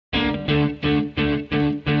Look,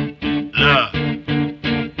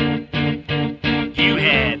 you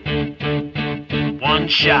had one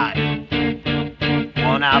shot,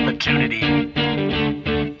 one opportunity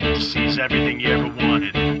to seize everything you ever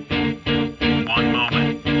wanted in one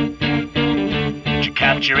moment. Did you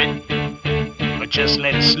capture it, or just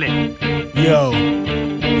let it slip? Yo,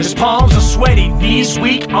 his palms are sweaty, knees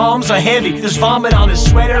weak, arms are heavy. There's vomit on his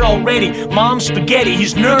sweater already. Mom's spaghetti,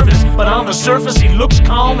 he's nervous, but on the surface he looks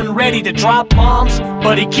calm and ready to drop bombs.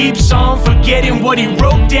 But he keeps on forgetting what he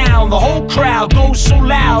wrote down. The whole crowd goes so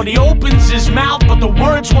loud, he opens his mouth, but the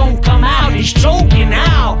words won't come out. He's choking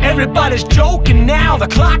now, everybody's joking now. The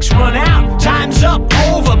clock's run out, time's up,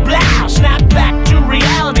 over, blow. Snap back to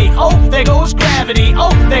reality, oh, there goes gravity. Oh,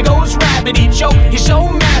 there goes rabbit, he choke. He's so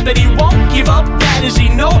mad, but he won't give up. That is, he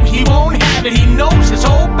know he won't have it. He knows his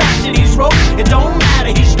whole batch that he's wrote. It don't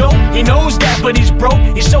matter, he's dope. He knows that, but he's broke.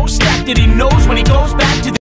 He's so stacked that he knows when he goes back to the